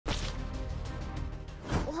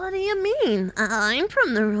What do you mean? I'm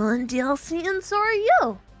from the Ruined DLC and so are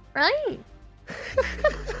you, right?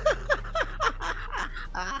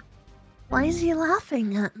 Why is he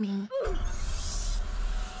laughing at me?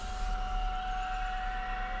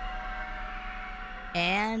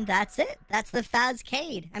 And that's it. That's the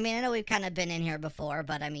Phascade. I mean, I know we've kind of been in here before,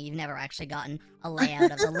 but I mean, you've never actually gotten a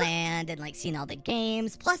layout of the land and like seen all the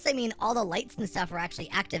games. Plus, I mean, all the lights and stuff are actually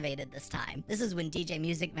activated this time. This is when DJ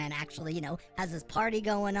Music Man actually, you know, has his party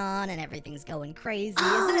going on and everything's going crazy.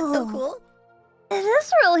 Isn't it so cool? It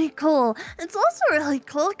is really cool. It's also really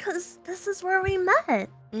cool because this is where we met.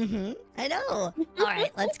 I know. All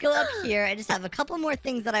right, let's go up here. I just have a couple more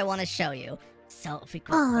things that I want to show you. So if we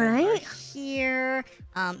go over here,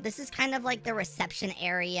 this is kind of like the reception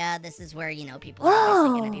area. This is where, you know, people are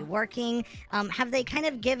obviously going to be working. Have they kind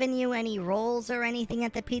of given you any roles or anything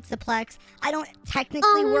at the Pizzaplex? I don't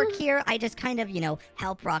technically work here. I just kind of, you know,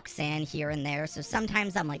 help Roxanne here and there. So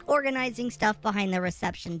sometimes I'm like organizing stuff behind the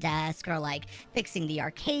reception desk or like fixing the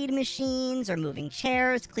arcade machines or moving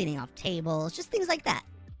chairs, cleaning off tables, just things like that.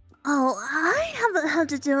 Oh, I haven't had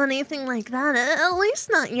to do anything like that, at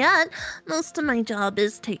least not yet. Most of my job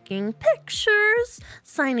is taking pictures,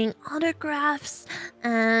 signing autographs,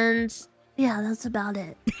 and yeah, that's about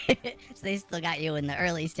it. So they still got you in the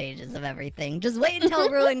early stages of everything. Just wait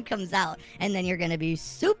until Ruin comes out, and then you're going to be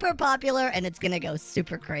super popular, and it's going to go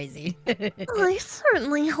super crazy. I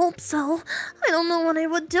certainly hope so. I don't know what I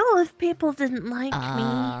would do if people didn't like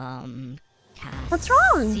me. What's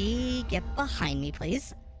wrong? Cassie, get behind me,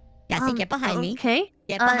 please. Cassie, get behind me. Okay.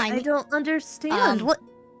 Get behind me. I don't understand. What?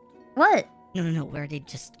 No. Where did he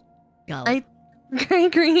just go?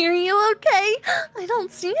 Gregory, are you okay? I don't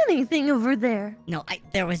see anything over there. No,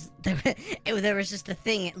 there was just a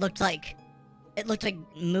thing. It looked like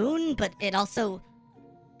moon, but it also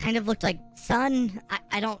kind of looked like sun.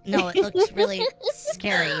 I don't know. It looked really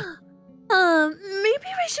scary. Maybe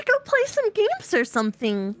we should go play some games or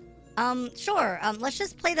something. Sure. Let's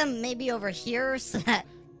just play them maybe over here so that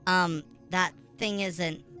that thing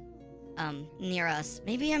isn't near us.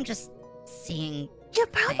 Maybe I'm just seeing You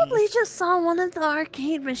probably just saw one of the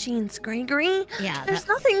arcade machines, Gregory. Yeah. There's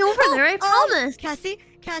nothing over there, I promise. Cassie,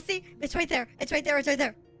 it's right there. It's right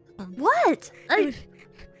there. What?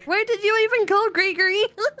 Where did you even go, Gregory?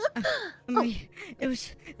 It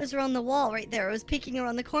was around the wall right there. It was peeking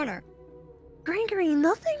around the corner. Gregory,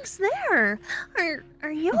 nothing's there.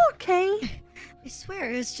 Are you okay? I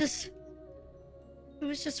swear, it was just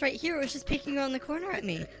right here. It was just peeking around the corner at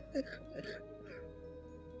me.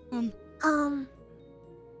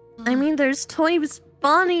 I mean, there's Toys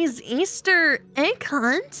Bonnie's Easter egg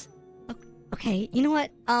hunt. Okay, you know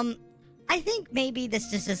what? I think maybe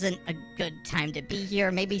this just isn't a good time to be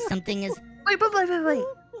here. Maybe something is... Wait.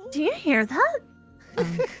 Do you hear that?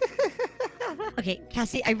 Okay,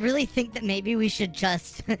 Cassie, I really think that maybe we should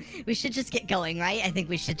just get going, right? I think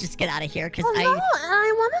we should just get out of here, because no,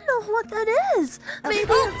 I want to know what that is. Maybe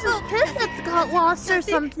it's a kid that's got lost or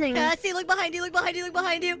something. Cassie, look behind you.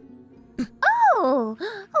 Oh,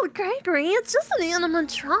 Gregory, it's just an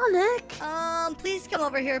animatronic. Please come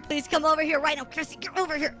over here right now. Cassie, get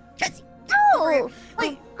over here. Cassie, no,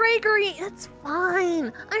 wait, Gregory, it's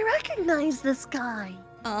fine. I recognize this guy.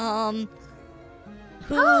 Who?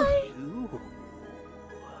 Hi.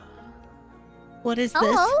 What is this?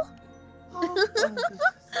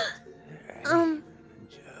 Hello?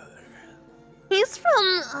 He's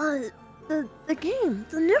from, the game,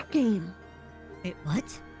 the new game. Wait,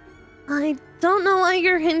 what? I don't know why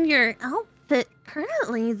you're in your outfit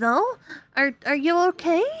currently, though. Are you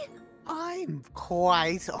okay? I'm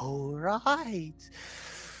quite alright.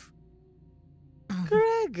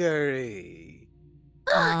 Gregory.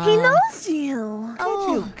 He knows you. Did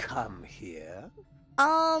you come here?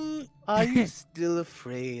 Are you still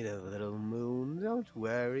afraid of little Moon? Don't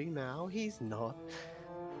worry now, he's not.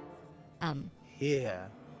 Here.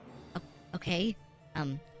 Okay.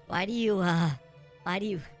 Why do you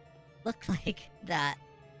look like that?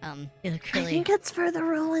 You look really... I think it's for the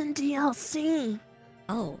Ruined DLC.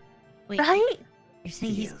 Oh, wait. Right? You're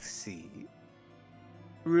saying DLC?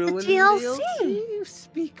 Ruined DLC? You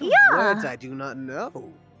speak of words I do not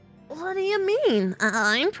know. What do you mean?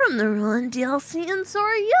 I'm from the Ruined DLC and so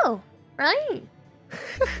are you, right?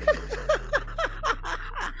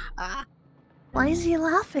 Why is he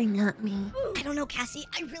laughing at me? I don't know, Cassie.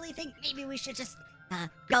 I really think maybe we should just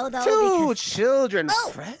go, though. Two children,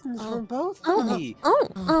 friends from both me.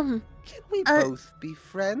 Can we both be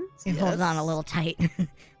friends? Hold on a little tight,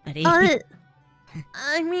 buddy.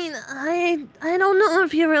 I mean, I don't know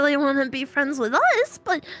if you really want to be friends with us,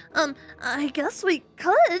 but I guess we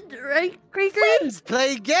could, right, Gregory? Friends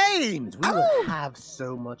play games. We will have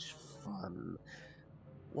so much fun.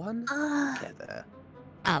 One together.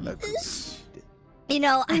 Agreed. You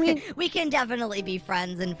know, I mean, we can definitely be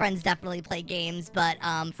friends, and friends definitely play games, but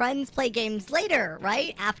friends play games later,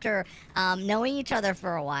 right? After knowing each other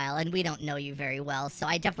for a while, and we don't know you very well, so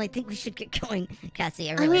I definitely think we should get going, Cassie.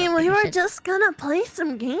 I mean, we were just gonna play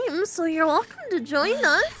some games, so you're welcome to join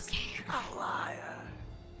us. A liar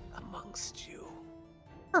amongst you.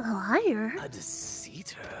 A liar? A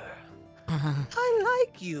deceiver. I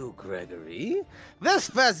like you, Gregory. This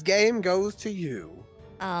first game goes to you.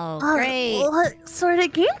 Oh, great. What sort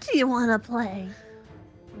of game do you want to play?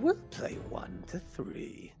 We'll play 1 to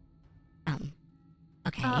 3.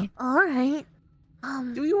 Okay. All right.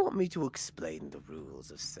 Do you want me to explain the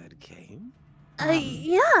rules of said game?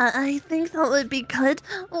 Yeah, I think that would be good.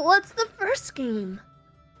 What's the first game?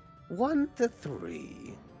 1 to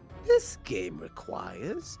 3. This game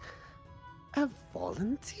requires a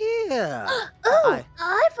volunteer. Oh,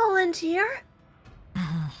 I volunteer.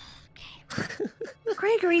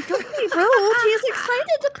 Gregory, don't be rude. He's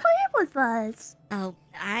excited to play with us. Oh,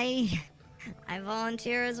 I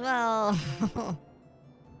volunteer as well.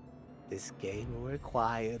 This game will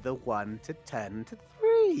require the 1 to 10 to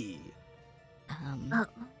 3.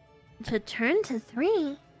 To turn to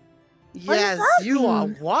 3? Yes, you are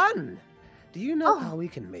 1. Do you know how we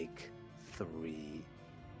can make 3?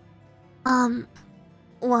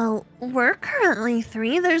 Well, we're currently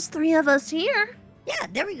 3. There's 3 of us here. Yeah,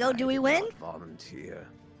 there we go. Do we win? Volunteer.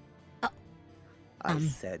 I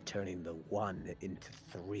said turning the 1 into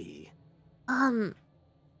 3. I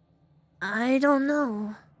don't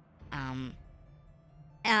know. I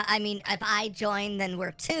mean, if I join, then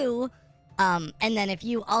we're 2. And then if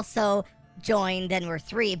you also join, then we're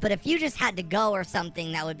 3. But if you just had to go or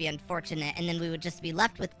something, that would be unfortunate. And then we would just be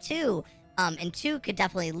left with 2. And 2 could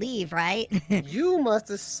definitely leave, right? You must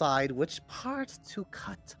decide which part to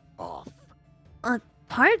cut off.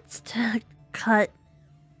 Parts to cut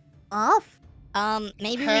off?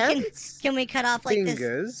 Maybe Hands, can we cut off like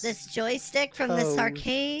fingers, this joystick from this toes.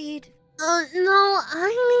 arcade? No,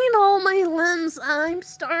 I need all my limbs. I'm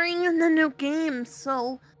starring in the new game,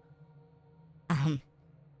 so...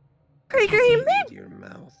 Gregory, maybe... Your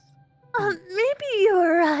mouth. Maybe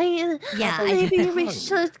you're right. Yeah, maybe we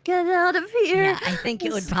should get out of here. Yeah, I think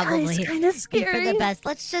it would probably kind of be scary. for the best.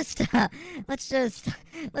 Let's just get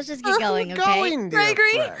going, okay? Going, dear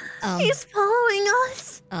Gregory, friend. he's following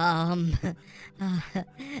us.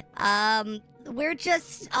 We're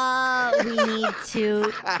just we need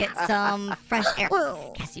to get some fresh air.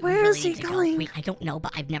 Well, Cassie, where we really is he need to going? Go. Wait, I don't know,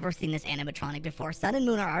 but I've never seen this animatronic before. Sun and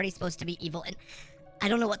Moon are already supposed to be evil, and I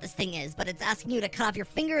don't know what this thing is, but it's asking you to cut off your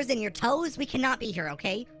fingers and your toes. We cannot be here,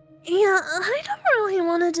 okay? Yeah, I don't really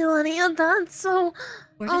want to do any of that, so...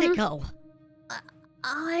 Where did it go?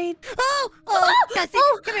 Cassie,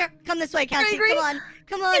 come here. Come this way, Cassie. Gregory,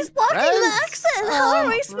 Come on. He's blocking the Friends, exit. How are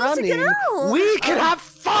we supposed to get out? We can have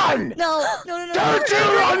fun! No. Don't you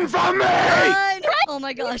run from me! Run! Oh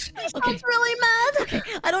my gosh. He Okay. sounds really mad. Okay.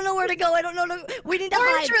 I don't know where to go. I don't know. We need to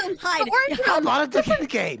Orange hide. room. Hide. The orange How room. about a different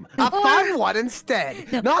game? A fun one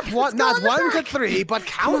instead. Not one to 3, but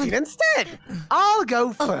counting instead. I'll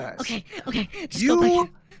go first. Okay. Just go back You here.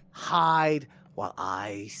 hide while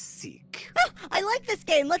I seek. I like this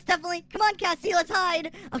game. Let's definitely. Come on, Cassie. Let's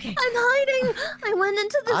hide. Okay. I'm hiding. I went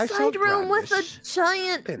into the I shall side room with a brandish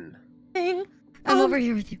giant Pin. thing. I'm over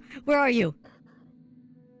here with you. Where are you?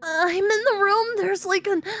 I'm in the room. There's like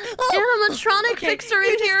an animatronic fixer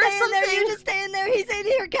in here or something. You just stay in there. He's in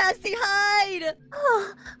here, Cassie. Hide.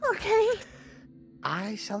 Oh, okay.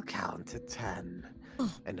 I shall count to 10,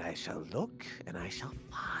 and I shall look, and I shall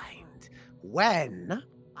find. When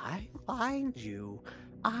I find you,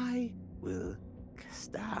 I will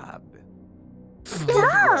stab. Stab?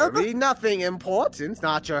 Don't worry, nothing important.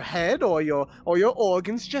 Not your head or your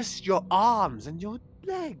organs, just your arms and your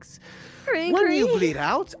legs. Gregory. When you bleed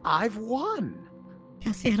out, I've won.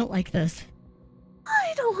 Cassie, I don't like this.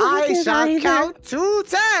 I don't want to I shall either. count to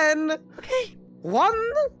 10. Okay. 1,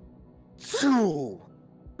 2,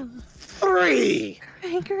 3,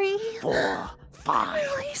 Gregory. 4, 5. I'm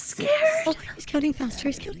really scared. Oh, he's counting faster.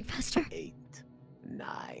 8,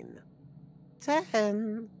 9,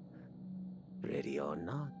 10. Ready or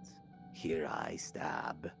not, here I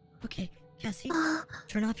stab. Okay, Cassie,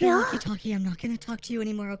 turn off your yeah? walkie-talkie. I'm not gonna talk to you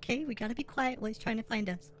anymore, okay? We gotta be quiet while he's trying to find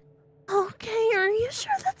us. Okay, are you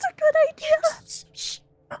sure that's a good idea? Shh.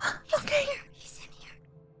 Okay. He's in here.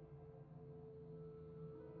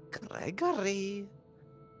 Gregory.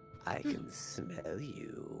 I can smell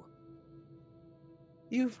you.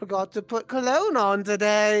 You forgot to put cologne on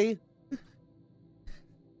today.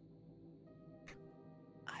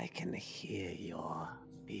 I can hear your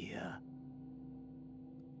fear.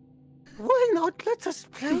 Why not let us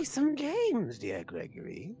play some games, dear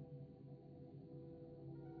Gregory?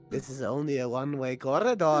 This is only a one-way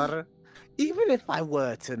corridor. Even if I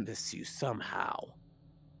were to miss you somehow,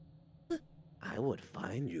 I would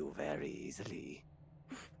find you very easily.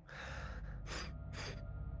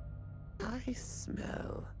 I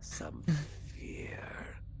smell some fear.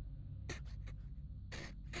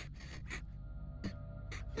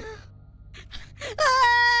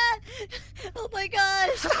 Ah! Oh my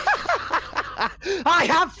gosh! I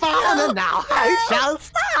have fallen now. I shall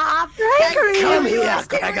stop. Gregory! Come here,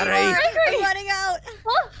 Stay where you Gregory. are. I'm running out.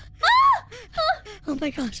 Oh my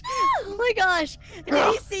gosh! Oh my gosh! Did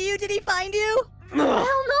he see you? Did he find you? I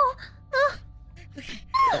don't know. Okay.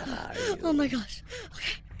 Where are you? Oh my gosh!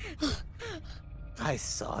 Okay. I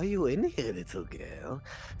saw you in here, little girl.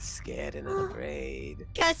 Scared and afraid.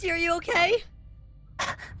 Cassie, are you okay?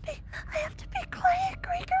 I have to be quiet,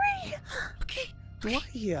 Gregory. Okay. Do I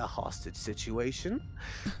hear a hostage situation?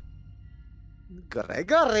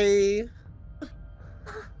 Gregory!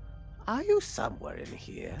 Are you somewhere in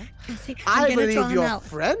here? Cassie, I I'm gonna draw believe him your out.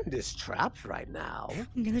 friend is trapped right now.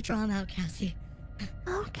 I'm gonna draw him out, Cassie.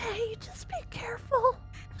 Okay, just be careful.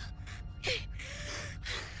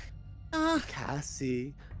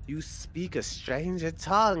 Cassie, you speak a stranger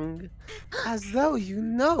tongue, as though you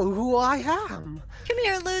know who I am. Come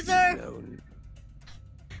here, loser.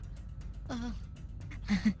 No.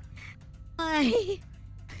 Hi.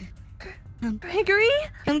 Gregory?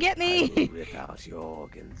 Come get I me. will rip out your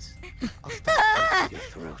organs. I'll stop your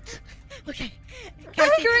throat. Okay. Cassie,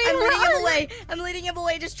 Gregory, I'm leading him run. away. I'm leading him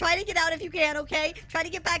away. Just try to get out if you can, okay? Try to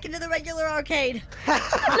get back into the regular arcade.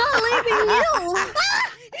 I'm not leaving you.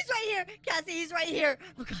 Ah! He's right here. Cassie, he's right here.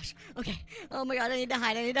 Oh, gosh. Okay. Oh, my God. I need to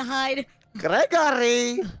hide. I need to hide.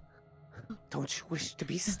 Gregory! Don't you wish to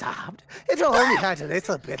be stabbed? It'll only hurt a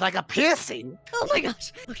little bit, like a piercing. Oh, my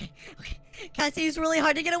gosh. Okay. Okay. Cassie, he's really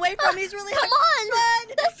hard to get away from. He's really hard. Come on.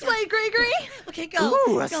 Run. This way, Gregory. Okay, go.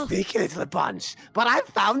 Ooh, a go. sneaky little bunch. But I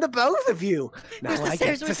found the both of you. Now Where's the I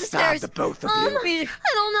stairs? get to Where's the stab stairs? the both of We- you.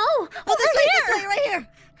 I don't know. Oh, this way, Over this way, right here.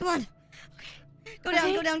 Come on. Okay. Go down,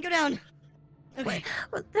 Okay. go down, go down. Okay.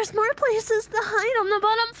 Wait, there's more places to hide on the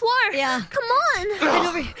bottom floor. Yeah. Come on. Right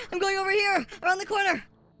over here. I'm going over here, around the corner.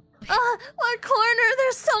 What corner?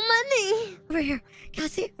 There's so many. Over here.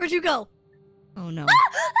 Cassie, whered you go? Oh, no.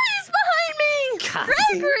 He's behind me.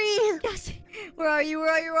 Cassie? Gregory. Cassie, where are you?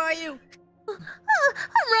 Where are you? Where are you? I'm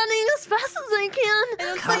running as fast as I can. I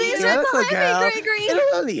don't Come see He's you. right here, little behind girl. me, Gregory.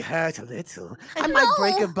 It'll only hurt a little. I might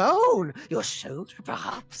break know. a bone. Your shoulder,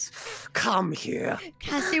 perhaps. Come here.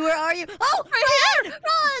 Cassie, where are you? Oh, Right here.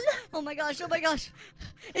 Run. oh my gosh, oh my gosh.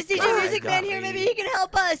 Is DJ Oh, Music Man here? golly. Maybe he can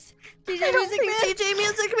help us. DJ I don't Music think Man. DJ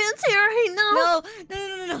Music Man's here right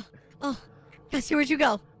now. No. Oh, Cassie, where'd you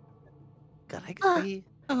go? Gregory,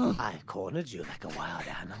 Oh, I cornered you like a wild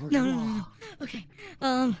animal. no. Okay.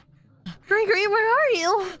 Gregory, where are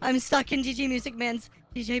you? I'm stuck in DJ Music Man's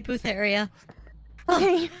DJ booth area.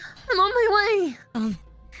 Okay, I'm on my way.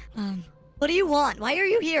 What do you want? Why are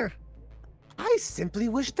you here? I simply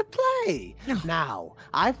wish to play. No. Now,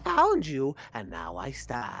 I found you, and now I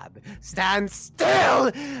stab. Stand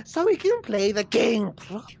still, so we can play the game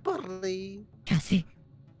properly. Cassie,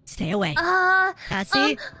 stay away.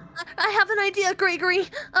 Cassie? I have an idea, Gregory.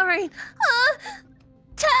 All right.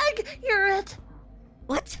 Tag, you're it.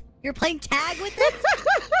 What? You're playing tag with it?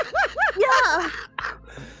 Yeah.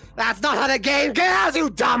 That's not how the game goes, you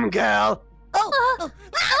dumb girl. Oh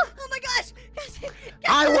my gosh! Cassie,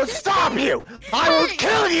 I will stop you. I will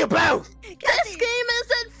kill you both. This Cassie. game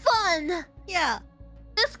isn't fun. Yeah.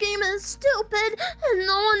 This game is stupid, and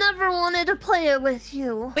no one ever wanted to play it with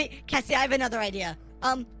you. Wait, Cassie, I have another idea.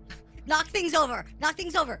 Knock things over. Knock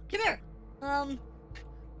things over. Come here.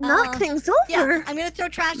 Knock things Yeah, over. I'm gonna throw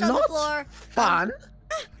trash on the Not floor. fun.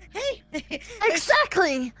 Hey.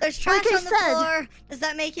 Exactly. There's trash Like I on the said. floor. Does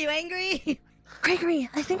that make you angry? Gregory,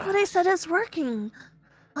 I think what I said is working.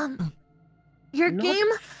 Your Not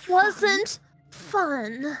game fun. wasn't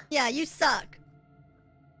fun. Yeah, you suck.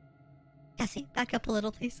 Cassie, back up a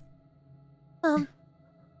little, please.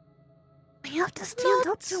 You have to stand up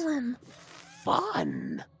Not to him.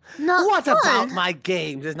 Fun. Not What fun. about my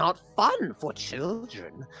games is not fun for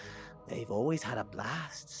children? They've always had a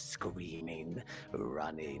blast screaming,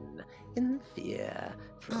 running in fear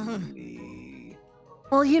from me.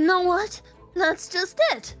 Well, you know what? That's just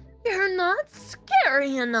it. You're not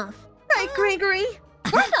scary enough. Right, Gregory?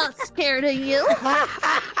 We're not scared of you.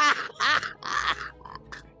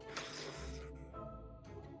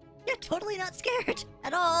 You're totally not scared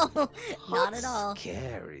at all. Not at all.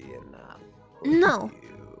 Scary enough. No. You.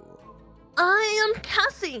 I am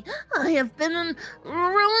Cassie. I have been in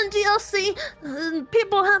Ruined DLC.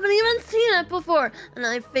 People haven't even seen it before, and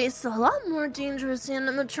I've faced a lot more dangerous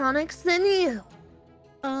animatronics than you.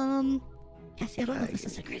 Cassie, I don't know if this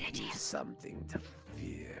is a great give you idea. Something to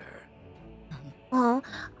fear. Well,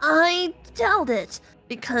 I doubt it,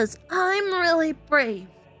 because I'm really brave.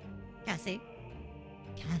 Cassie.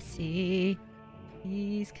 Cassie.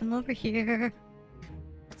 Please come over here.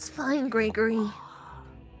 It's fine, Gregory.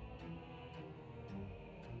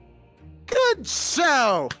 Good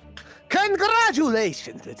show!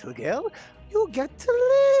 Congratulations, little girl. You get to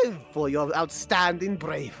live for your outstanding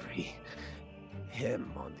bravery.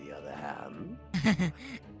 Him, on the other hand.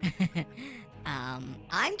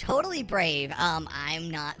 I'm totally brave. I'm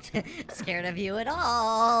not scared of you at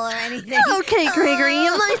all or anything. Okay, Gregory,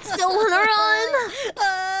 you might still want to run.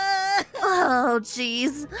 Oh,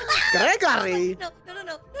 jeez. Gregory! No.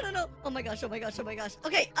 Oh my gosh.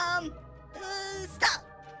 Okay, stop.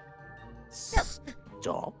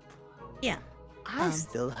 Stop. Yeah. I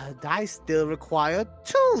still require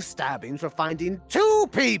 2 stabbings for finding 2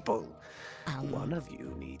 people. One of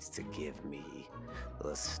you needs to give me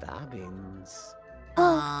the stabbings.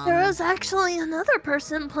 Oh, there is actually another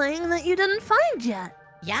person playing that you didn't find yet.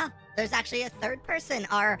 Yeah, there's actually a third person,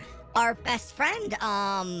 our best friend,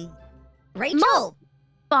 Rachel.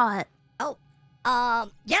 Bot.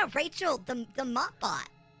 Yeah, Rachel, the mop bot.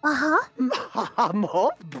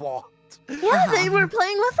 Mobbot. Yeah, they were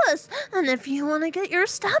playing with us. And if you want to get your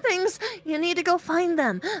stabbings, you need to go find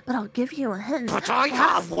them. But I'll give you a hint. But I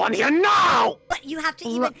have one here now! But you have to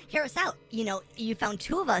even hear us out. You know, you found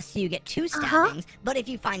 2 of us, so you get 2 stabbings. But if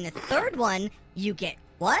you find the third one, you get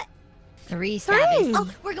what? 3 stabbings. Oh,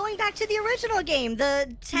 we're going back to the original game,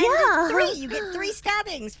 the 10 to 3. You get 3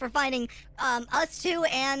 stabbings for finding us 2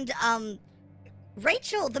 and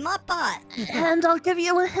Rachel, the mop bot. And I'll give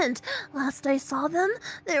you a hint. Last I saw them,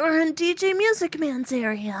 they were in DJ Music Man's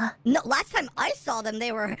area. No, last time I saw them,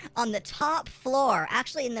 they were on the top floor,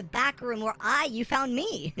 actually in the back room where you found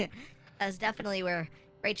me. That's definitely where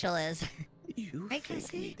Rachel is. You Right, think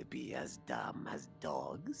Cassie? me to be as dumb as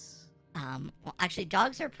dogs? Well, actually,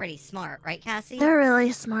 dogs are pretty smart, right, Cassie? They're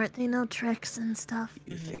really smart. They know tricks and stuff.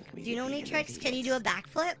 You think me Do you to know be any an tricks? Can you idiot? do a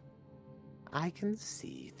backflip? I can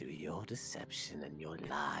see through your deception and your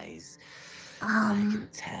lies. I Um, can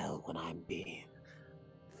tell when I'm being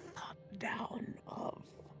thought down of.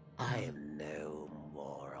 I am no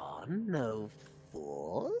moron, no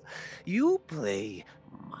fool. You play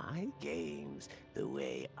my games the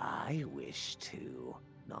way I wish to,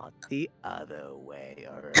 not the other way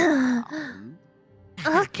around.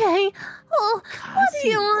 okay. Well, what do Cassie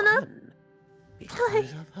you wanna won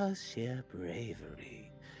because of her sheer bravery.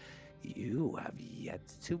 You have yet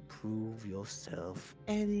to prove yourself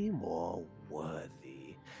any more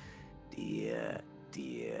worthy, dear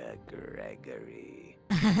Gregory.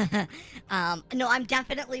 No, I'm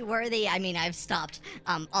definitely worthy. I mean, I've stopped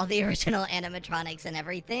all the original animatronics and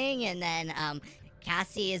everything, and then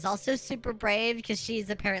Cassie is also super brave because she's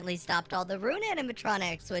apparently stopped all the Rune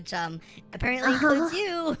animatronics, which apparently includes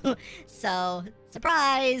you. So,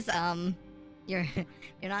 surprise! You're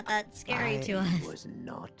not that scary to us. I was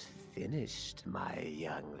not finished, my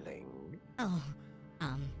youngling. Oh,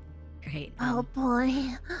 great. Oh boy.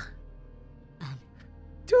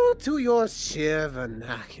 Due to your sheer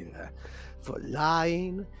vernacular for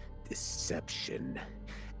lying, deception,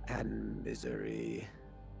 and misery,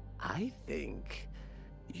 I think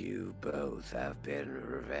you both have been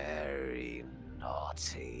very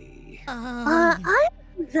naughty. I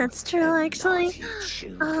think that's true, And actually. naughty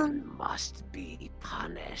children must be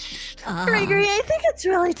punished. Gregory, I think it's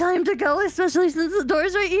really time to go, especially since the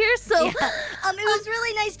door's right here, so... Yeah. It was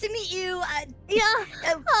really nice to meet you. Yeah.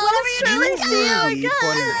 Whatever your name is, see you Easy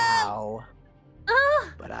for again. now, Uh,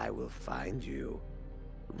 but I will find you.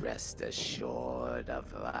 Rest assured of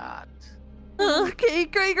that. okay,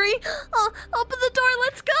 Gregory. Open the door,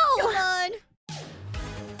 let's go! Come on.